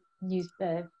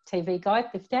TV guide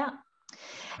lift out.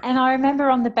 And I remember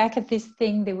on the back of this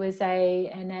thing, there was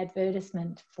an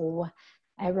advertisement for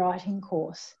a writing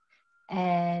course.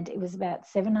 And it was about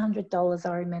 $700,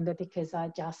 I remember, because I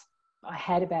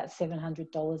had about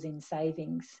 $700 in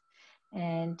savings.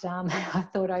 And I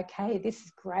thought, okay, this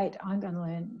is great. I'm going to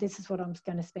learn. This is what I'm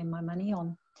going to spend my money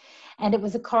on. And it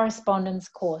was a correspondence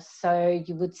course. So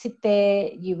you would sit there,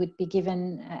 you would be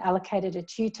given, allocated a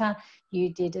tutor,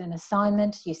 you did an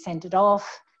assignment, you sent it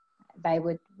off, they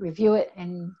would review it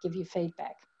and give you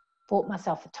feedback. Bought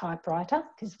myself a typewriter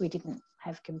because we didn't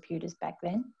have computers back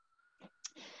then.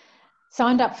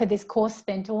 Signed up for this course,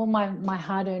 spent all my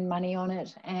hard-earned money on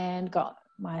it and got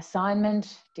my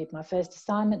assignment, did my first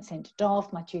assignment, sent it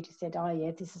off. My tutor said, oh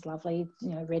yeah, this is lovely, you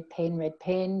know, red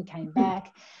pen, came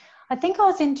back. I think I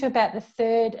was into about the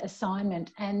third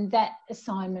assignment, and that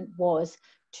assignment was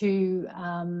to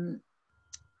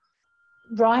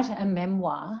write a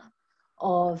memoir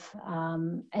of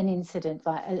an incident,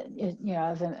 like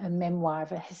of a memoir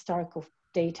of a historical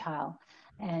detail,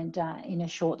 and in a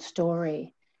short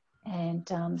story. And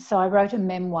so I wrote a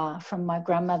memoir from my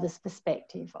grandmother's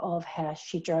perspective of how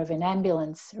she drove an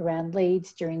ambulance around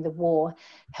Leeds during the war,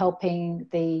 helping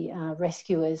the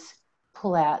rescuers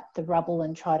pull out the rubble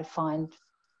and try to find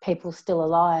people still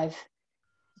alive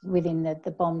within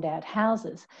the bombed out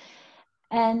houses.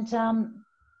 And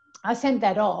I sent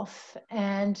that off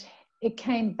and it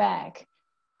came back,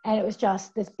 and it was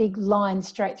just this big line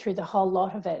straight through the whole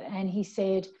lot of it. And he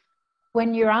said,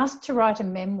 when you're asked to write a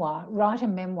memoir, write a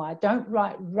memoir. Don't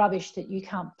write rubbish that you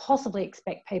can't possibly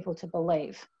expect people to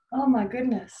believe. Oh my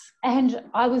goodness. And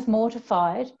I was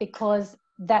mortified because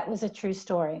that was a true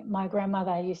story. My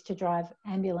grandmother used to drive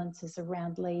ambulances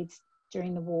around Leeds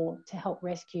during the war to help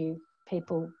rescue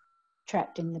people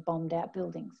trapped in the bombed out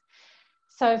buildings.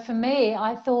 So for me,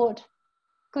 I thought,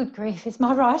 good grief, is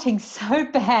my writing so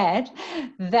bad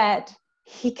that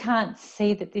he can't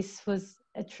see that this was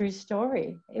a true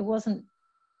story? It wasn't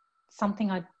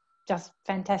something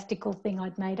fantastical thing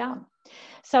I'd made up.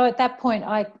 So at that point,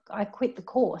 I quit the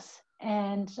course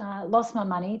and lost my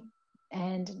money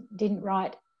and didn't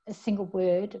write a single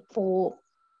word for,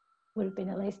 would have been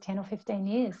at least 10 or 15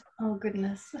 years. Oh,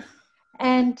 goodness.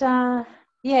 And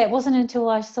it wasn't until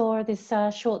I saw this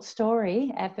short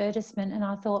story advertisement and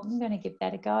I thought, I'm going to give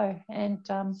that a go. And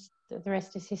the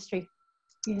rest is history.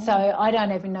 Yeah. So I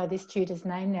don't even know this tutor's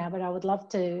name now, but I would love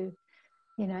to,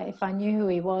 you know, if I knew who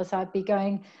he was, I'd be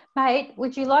going, mate,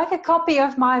 would you like a copy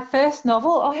of my first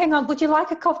novel? Oh, hang on, would you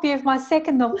like a copy of my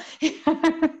second novel?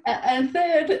 and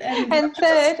third. And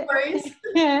third.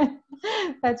 Yeah,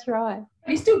 that's right. Have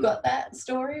you still got that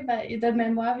story about the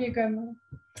memoir of your grandma?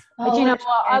 But you know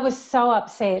what? I was so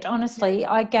upset. Honestly,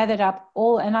 I gathered up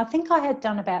all, and I think I had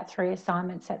done about 3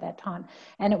 assignments at that time,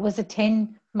 and it was a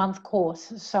 10-month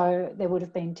course, so there would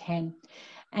have been 10.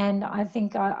 And I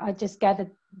think I just gathered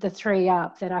the 3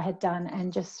 up that I had done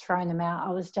and just thrown them out.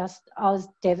 I was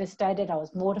devastated. I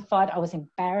was mortified. I was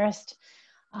embarrassed.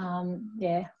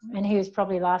 And he was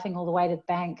probably laughing all the way to the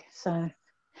bank. So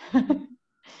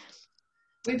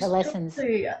we've the lessons.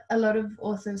 To a lot of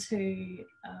authors who,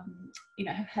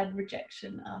 have had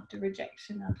rejection after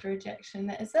rejection after rejection.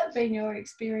 Has that been your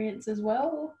experience as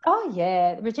well? Oh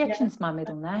yeah, rejection's my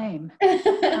middle name.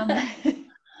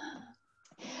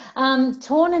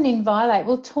 Torn and Inviolate.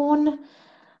 Well, Torn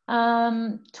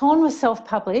was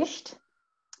self-published,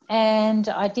 and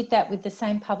I did that with the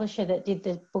same publisher that did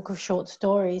the book of short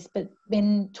stories. But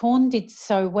then Torn did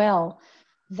so well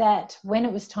that when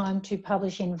it was time to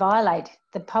publish Inviolate,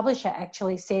 the publisher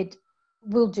actually said,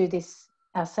 we'll do this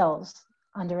ourselves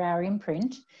under our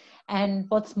imprint. And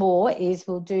what's more is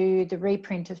we'll do the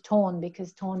reprint of Torn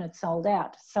because Torn had sold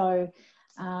out. So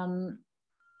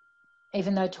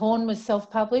even though Torn was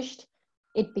self-published,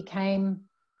 it became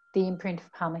the imprint of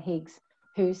Palmer Higgs,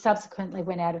 who subsequently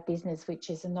went out of business, which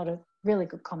is not a really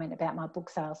good comment about my book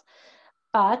sales.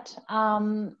 But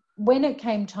when it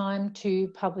came time to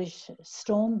publish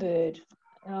Stormbird,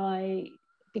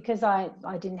 because I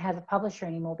didn't have a publisher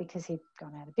anymore because he'd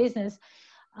gone out of business,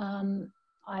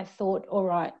 I thought, all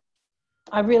right,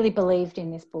 I really believed in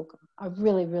this book. I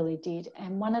really, really did.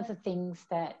 And one of the things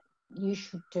that you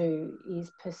should do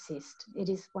is persist. It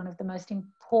is one of the most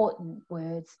important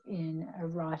words in a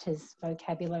writer's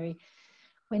vocabulary.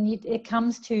 When it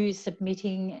comes to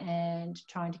submitting and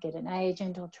trying to get an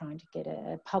agent or trying to get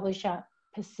a publisher,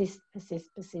 persist,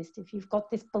 persist, persist. If you've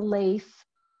got this belief,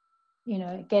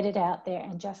 get it out there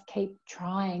and just keep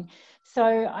trying.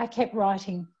 So I kept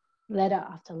writing letter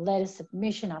after letter,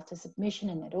 submission after submission,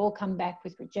 and they'd all come back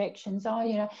with rejections.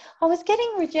 I was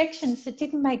getting rejections that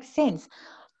didn't make sense.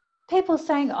 People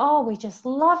saying, oh, we just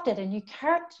loved it, and your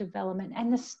character development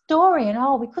and the story,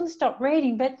 and we couldn't stop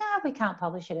reading, but no, we can't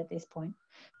publish it at this point.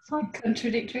 It's like,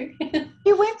 contradictory.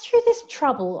 you went through this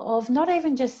trouble of not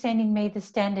even just sending me the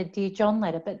standard Dear John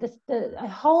letter, but a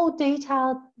whole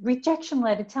detailed rejection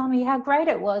letter telling me how great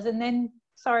it was. And then,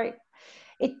 sorry,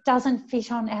 it doesn't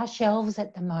fit on our shelves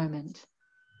at the moment.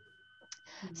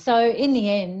 So in the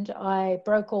end, I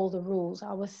broke all the rules.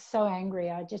 I was so angry.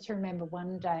 I just remember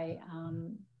one day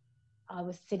I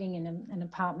was sitting in an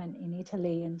apartment in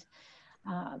Italy, and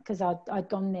because I'd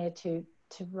gone there to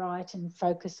write and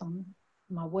focus on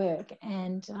my work,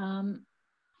 and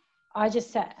I just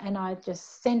sat and I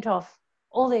just sent off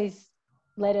all these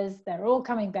letters. They're all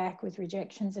coming back with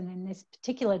rejections, and then this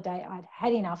particular day I'd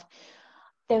had enough.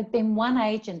 There had been one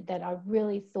agent that I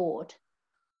really thought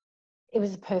it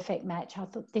was a perfect match. I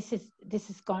thought this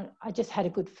is gone. I just had a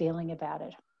good feeling about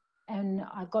it, and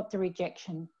I got the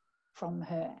rejection from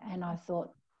her, and I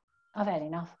thought, I've had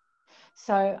enough.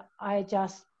 So I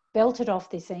just belted off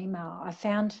this email. I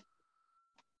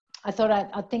thought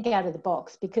I'd think out of the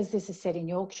box, because this is set in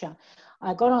Yorkshire.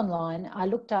 I got online, I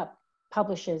looked up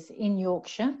publishers in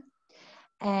Yorkshire,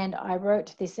 and I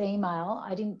wrote this email.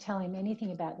 I didn't tell him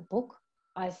anything about the book.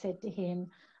 I said to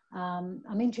him,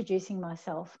 I'm introducing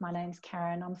myself. My name's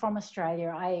Karen. I'm from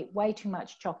Australia. I eat way too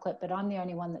much chocolate, but I'm the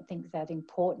only one that thinks that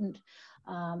important.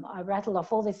 I rattled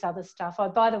off all this other stuff.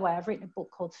 By the way, I've written a book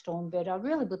called Stormbird. I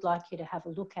really would like you to have a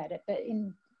look at it. But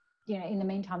in the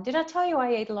meantime, did I tell you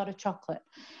I eat a lot of chocolate?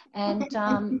 And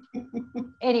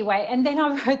anyway, and then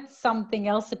I wrote something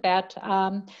else about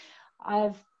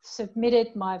I've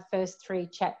submitted my first 3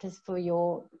 chapters for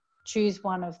your choose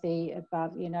one of the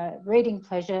above, reading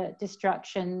pleasure,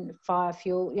 destruction, fire,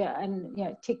 fuel, and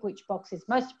tick which box is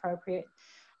most appropriate.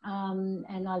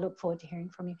 And I look forward to hearing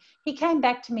from you. He came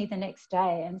back to me the next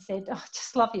day and said, I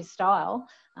just love your style.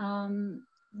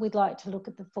 We'd like to look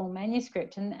at the full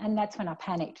manuscript. And that's when I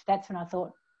panicked. That's when I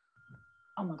thought,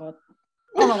 oh my God,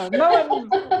 no,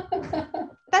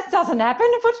 that doesn't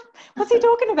happen. What's he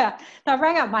talking about? And I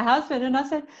rang up my husband and I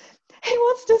said, he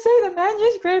wants to see the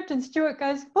manuscript. And Stuart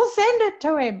goes, well, send it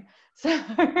to him. So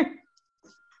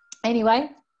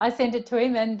anyway, I sent it to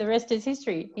him, and the rest is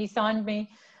history. He signed me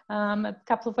a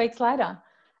couple of weeks later,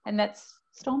 and that's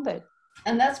Stormbird.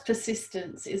 And that's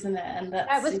persistence, isn't it? And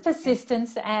that was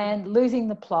persistence and losing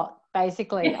the plot,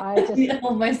 basically. I just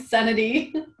almost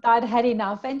sanity. I'd had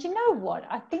enough. And you know what?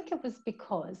 I think it was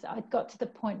because I'd got to the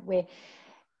point where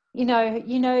your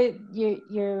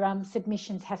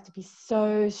submissions have to be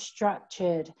so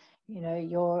structured.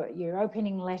 Your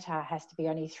opening letter has to be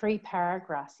only 3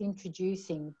 paragraphs,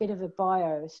 introducing a bit of a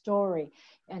bio, story,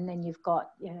 and then you've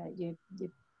got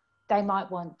they might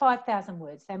want 5,000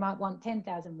 words, they might want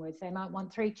 10,000 words, they might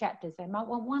want 3 chapters, they might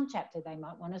want 1 chapter, they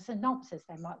might want a synopsis,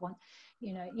 they might want,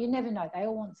 you never know, they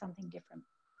all want something different.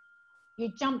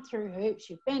 You jump through hoops,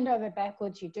 you bend over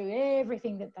backwards, you do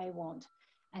everything that they want,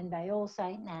 and they all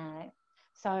say no.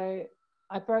 So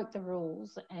I broke the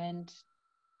rules, and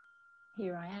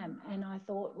here I am. And I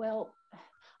thought, well,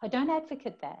 I don't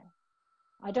advocate that.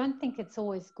 I don't think it's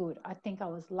always good. I think I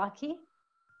was lucky,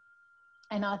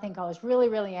 and I think I was really,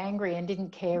 really angry and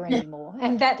didn't care anymore.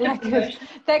 And that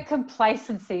that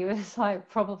complacency was like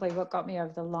probably what got me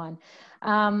over the line.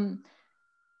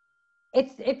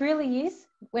 It really is,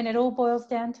 when it all boils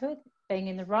down to it, being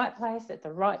in the right place at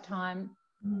the right time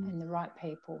and the right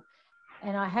people.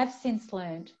 And I have since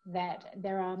learned that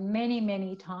there are many,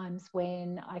 many times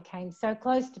when I came so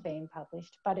close to being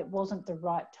published, but it wasn't the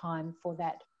right time for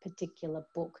that particular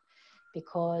book,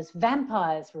 because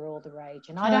vampires were all the rage,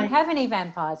 and I don't have any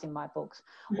vampires in my books.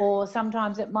 Or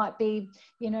sometimes it might be,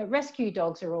 rescue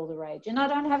dogs are all the rage, and I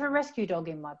don't have a rescue dog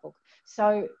in my book.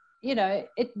 So,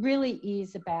 it really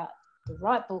is about the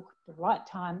right book, the right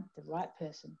time, the right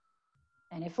person.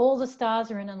 And if all the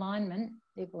stars are in alignment,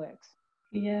 it works.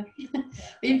 Yeah.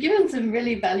 You've given some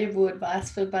really valuable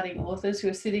advice for budding authors who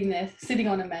are sitting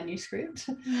on a manuscript.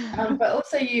 But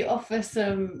also you offer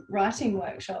some writing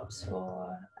workshops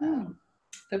for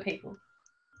people.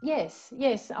 Yes.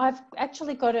 I've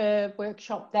actually got a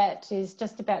workshop that is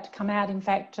just about to come out. In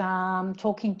fact,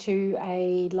 talking to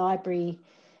a library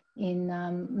in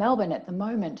Melbourne at the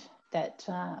moment that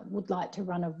would like to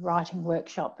run a writing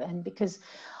workshop. And because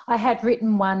I had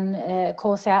written one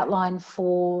course outline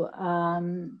for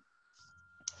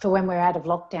when we're out of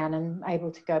lockdown and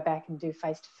able to go back and do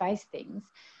face-to-face things,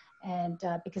 and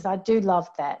because I do love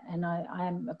that, and I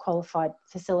am a qualified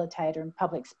facilitator and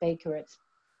public speaker. It's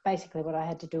basically what I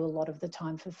had to do a lot of the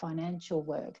time for financial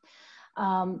work.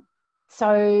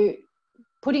 So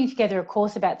putting together a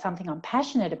course about something I'm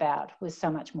passionate about was so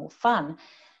much more fun.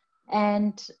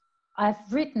 And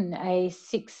I've written a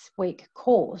 6-week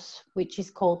course, which is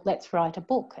called Let's Write a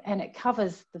Book. And it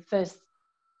covers the first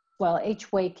well,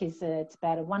 each week is it's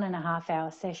about a 1.5 hour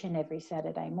session every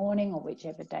Saturday morning, or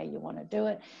whichever day you want to do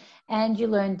it. And you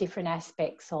learn different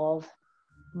aspects of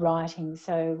writing.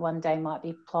 So one day might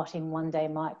be plotting, one day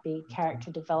might be character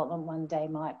development, one day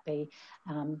might be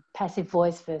passive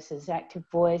voice versus active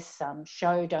voice,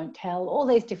 show, don't tell, all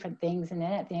these different things. And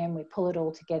then at the end we pull it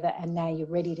all together, and now you're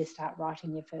ready to start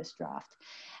writing your first draft.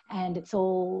 And it's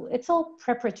all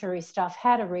preparatory stuff,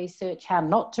 how to research, how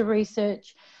not to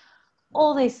research,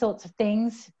 all these sorts of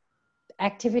things,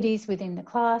 activities within the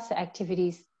class,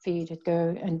 activities for you to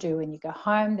go and do when you go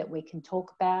home that we can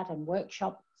talk about and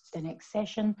workshop the next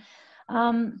session.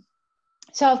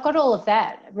 So I've got all of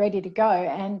that ready to go,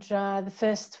 and the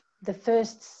first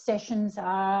sessions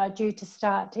are due to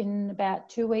start in about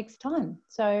 2 weeks' time.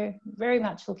 So very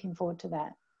much looking forward to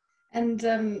that. And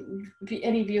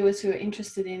any viewers who are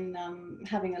interested in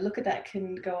having a look at that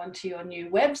can go onto your new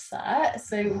website.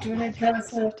 So do you want to tell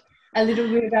us a little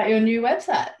bit about your new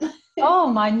website? Oh,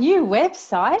 my new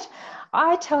website.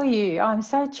 I tell you, I'm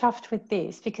so chuffed with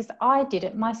this because I did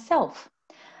it myself.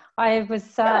 I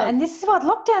was, and this is what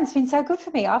lockdown's been so good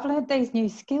for me. I've learned these new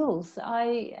skills.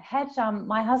 I had,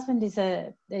 my husband is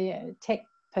a tech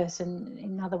person,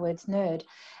 in other words, nerd.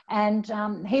 And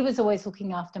he was always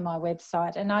looking after my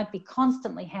website, and I'd be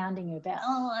constantly hounding you about,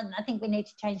 oh, I think we need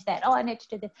to change that. Oh, I need to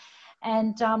do this.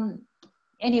 And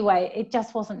anyway, it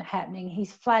just wasn't happening.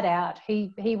 He's flat out.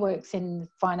 He works in the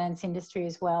finance industry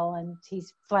as well, and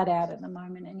he's flat out at the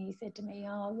moment. And he said to me,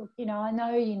 oh, look, you know, I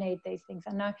know you need these things.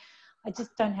 I know I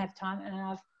just don't have time.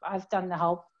 And I've done the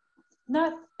whole,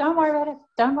 no, don't worry about it.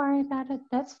 Don't worry about it.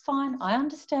 That's fine. I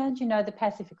understand, you know, the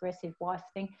passive aggressive wife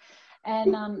thing.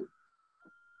 And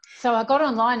so I got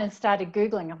online and started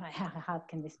Googling. I'm like, how hard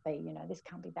can this be? You know, this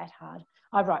can't be that hard.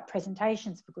 I write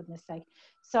presentations, for goodness sake.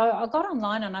 So I got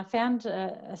online and I found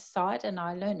a site, and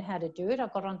I learned how to do it. I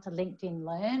got onto LinkedIn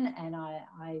Learn, and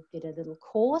I did a little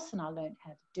course, and I learned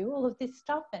how to do all of this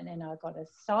stuff. And then I got a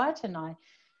site, and I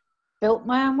built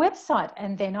my own website,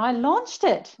 and then I launched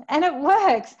it, and it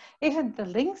works. Even the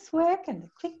links work and the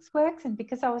clicks works. And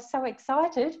because I was so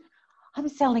excited, I'm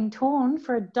selling Torn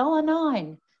for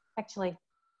 $1.09. Actually,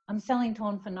 I'm selling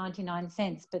Torn for 99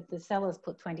 cents, but the sellers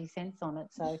put 20 cents on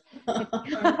it. So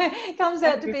it comes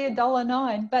out to be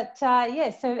 $1.09. But yeah,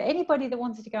 so anybody that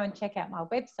wants to go and check out my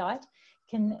website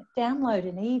can download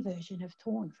an e-version of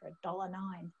Torn for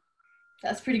 $1.09.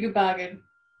 That's a pretty good bargain.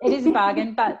 It is a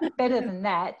bargain, but better than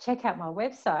that, check out my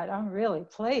website. I'm really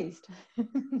pleased.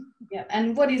 Yeah,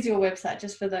 and what is your website,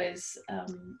 just for those?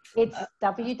 It's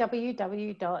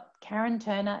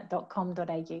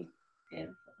www.karenturner.com.au. Yeah,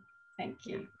 thank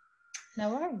you.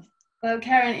 No worries. Well,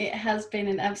 Karen, it has been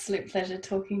an absolute pleasure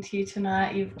talking to you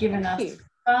tonight. You've given us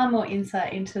far more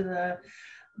insight into the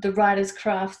writer's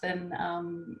craft than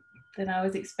I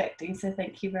was expecting. So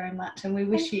thank you very much. And we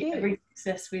wish you every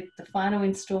success with the final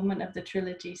instalment of the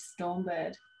trilogy,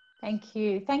 Stormbird. Thank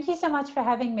you. Thank you so much for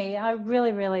having me. I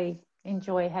really, really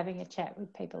enjoy having a chat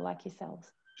with people like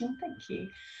yourselves. Well, thank you.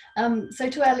 So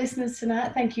to our listeners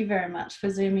tonight, thank you very much for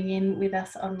zooming in with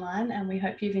us online, and we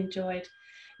hope you've enjoyed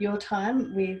your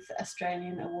time with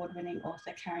Australian award-winning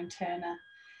author Karen Turner.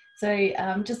 So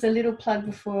just a little plug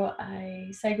before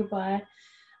I say goodbye.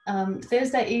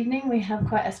 Thursday evening we have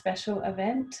quite a special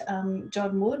event.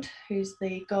 John Wood, who's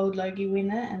the Gold Logie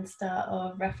winner and star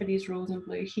of Rafferty's Rules and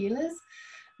Blue Healers,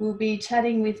 will be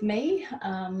chatting with me,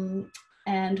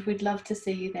 and we'd love to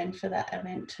see you then for that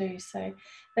event too. So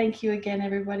thank you again,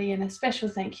 everybody, and a special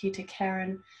thank you to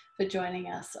Karen for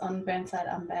joining us on Burnside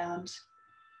Unbound.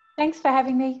 Thanks for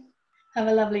having me. Have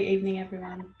a lovely evening,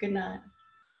 everyone. Good night.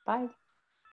 Bye.